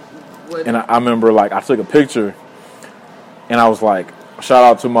 and I remember like I took a picture, and I was like, shout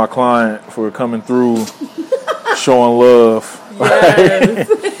out to my client for coming through, showing love. Yes.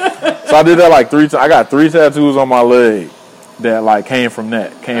 So I did that like 3 times. I got 3 tattoos on my leg that like came from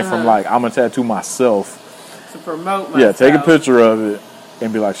like I'm gonna tattoo myself to promote myself. Yeah, take a picture of it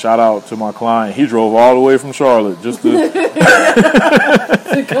and be like, shout out to my client. He drove all the way from Charlotte just to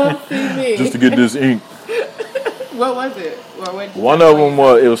to come see me, just to get this ink. What was it? One of them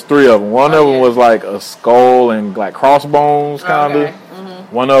was, it was 3 of them. One of them was like a skull and like crossbones, kind of. Okay.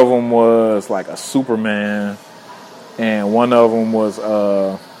 Mm-hmm. One of them was like a Superman, and one of them was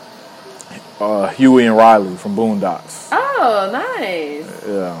Huey and Riley from Boondocks. Oh, nice.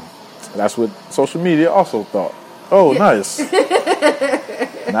 Yeah, that's what social media also thought. Oh, nice.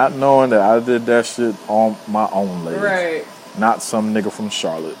 Not knowing that I did that shit on my own leg. Right. Not some nigga from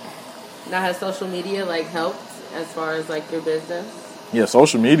Charlotte. Now, has social media, like, helped as far as, like, your business? Yeah,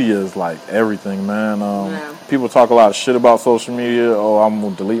 social media is, like, everything, man. People talk a lot of shit about social media. Oh, I'm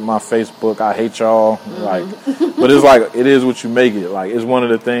going to delete my Facebook. I hate y'all. Mm-hmm. Like, but it's like, it is what you make it. Like, it's one of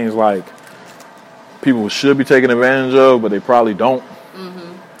the things, like, people should be taking advantage of, but they probably don't.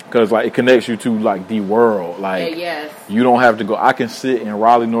 Because, like, it connects you to, like, the world. Like, you don't have to go. I can sit in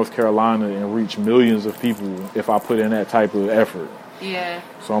Raleigh, North Carolina and reach millions of people if I put in that type of effort. Yeah.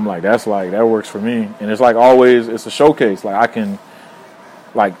 So I'm like, that works for me. And it's, like, always, it's a showcase. Like, I can,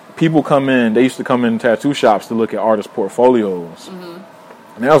 like, people come in, they used to come in tattoo shops to look at artist portfolios.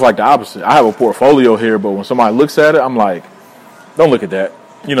 Mm-hmm. And that was, like, the opposite. I have a portfolio here, but when somebody looks at it, I'm like, don't look at that.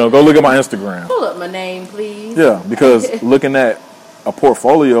 You know, go look at my Instagram. Pull up my name, please. Yeah, because looking at a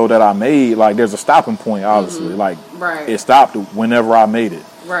portfolio that I made, like, there's a stopping point, obviously. Mm-hmm. Like, it stopped whenever I made it.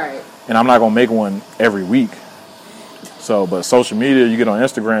 Right. And I'm not going to make one every week. So, but social media, you get on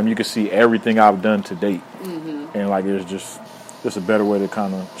Instagram, you can see everything I've done to date. Mm-hmm. And, like, it's just a better way to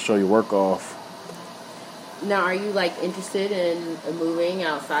kind of show your work off. Now, are you, like, interested in moving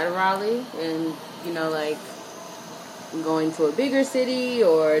outside of Raleigh and, you know, like, going to a bigger city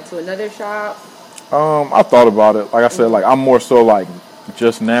or to another shop? I thought about it. Like I said, like I'm more so like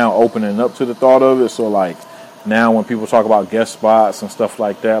just now opening up to the thought of it. So like now when people talk about guest spots and stuff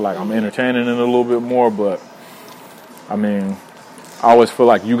like that, like I'm entertaining it a little bit more. But I mean, I always feel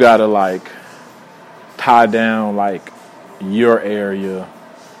like you gotta like tie down like your area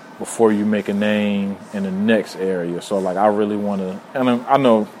before you make a name in the next area. So like I really want to, and I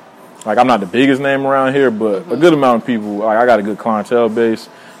know like I'm not the biggest name around here, but a good amount of people, like I got a good clientele base,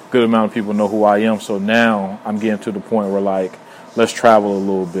 good amount of people know who I am. So now I'm getting to the point where like let's travel a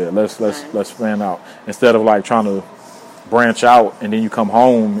little bit, let's fan out instead of like trying to branch out and then you come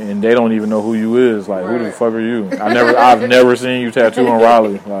home and they don't even know who you is. Like who the fuck are you? I've never seen you tattoo in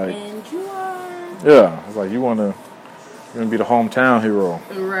Raleigh. Like and you are. Yeah, it's like you're gonna be the hometown hero.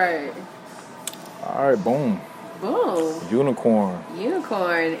 Right. All right, boom. Boom. Unicorn,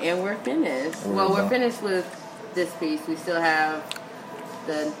 and we're finished. We're finished with this piece. We still have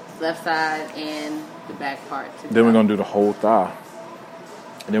the left side and the back part. Then we're gonna do the whole thigh,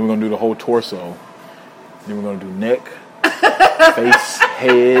 and then we're gonna do the whole torso. Then we're gonna do neck, face,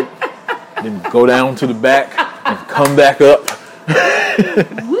 head. Then go down to the back and come back up.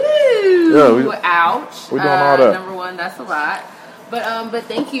 Woo! Yeah, ouch. We're doing all that. Number one, that's a lot. But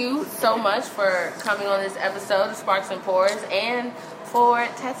thank you so much for coming on this episode of Sparks and Pores and for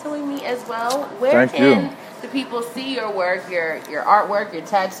tattooing me as well. Where can the people see your work, your artwork, your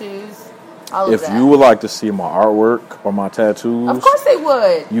tattoos, all of that? If you would like to see my artwork or my tattoos, of course they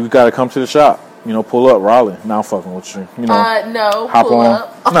would. You got to come to the shop. You know, pull up, Raleigh. Now I'm fucking with you. You know, no, hop pull on.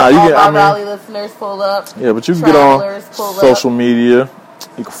 up. Nah, you all get. my Raleigh listeners pull up. Yeah, but you can get on social media.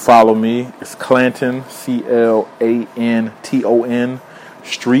 You can follow me. It's Clanton, Clanton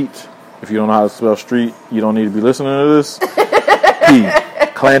Street. If you don't know how to spell street, you don't need to be listening to this. P.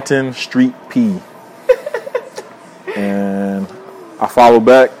 Clanton Street P. And I follow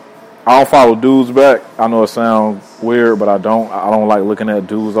back. I don't follow dudes back. I know it sounds weird, but I don't. I don't like looking at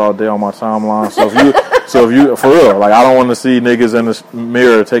dudes all day on my timeline. So if you, for real, like I don't want to see niggas in the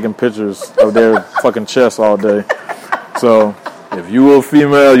mirror taking pictures of their fucking chests all day. So if you a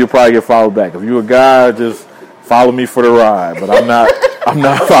female, you'll probably get followed back. If you a guy, just follow me for the ride. But I'm not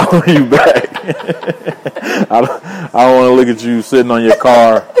following you back. I don't want to look at you sitting on your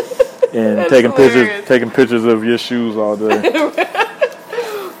car and taking pictures of your shoes all day.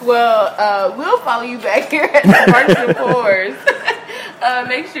 Well, we'll follow you back here at Sparks and Pores.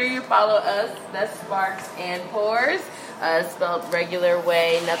 Make sure you follow us. That's Sparks and Pores. Spelled regular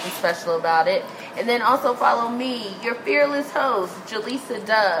way, nothing special about it. And then also follow me, your fearless host, Jaleesa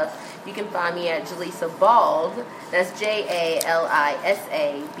Dove. You can find me at Jaleesa Bald. That's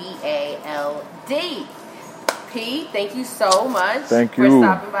JALISABALD. Pete, thank you so much for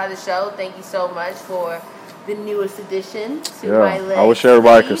stopping by the show. Thank you so much for the newest addition to my list. I wish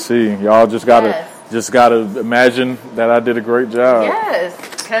everybody could see. Y'all just gotta imagine that I did a great job. Yes,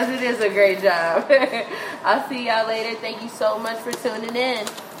 because it is a great job. I'll see y'all later. Thank you so much for tuning in.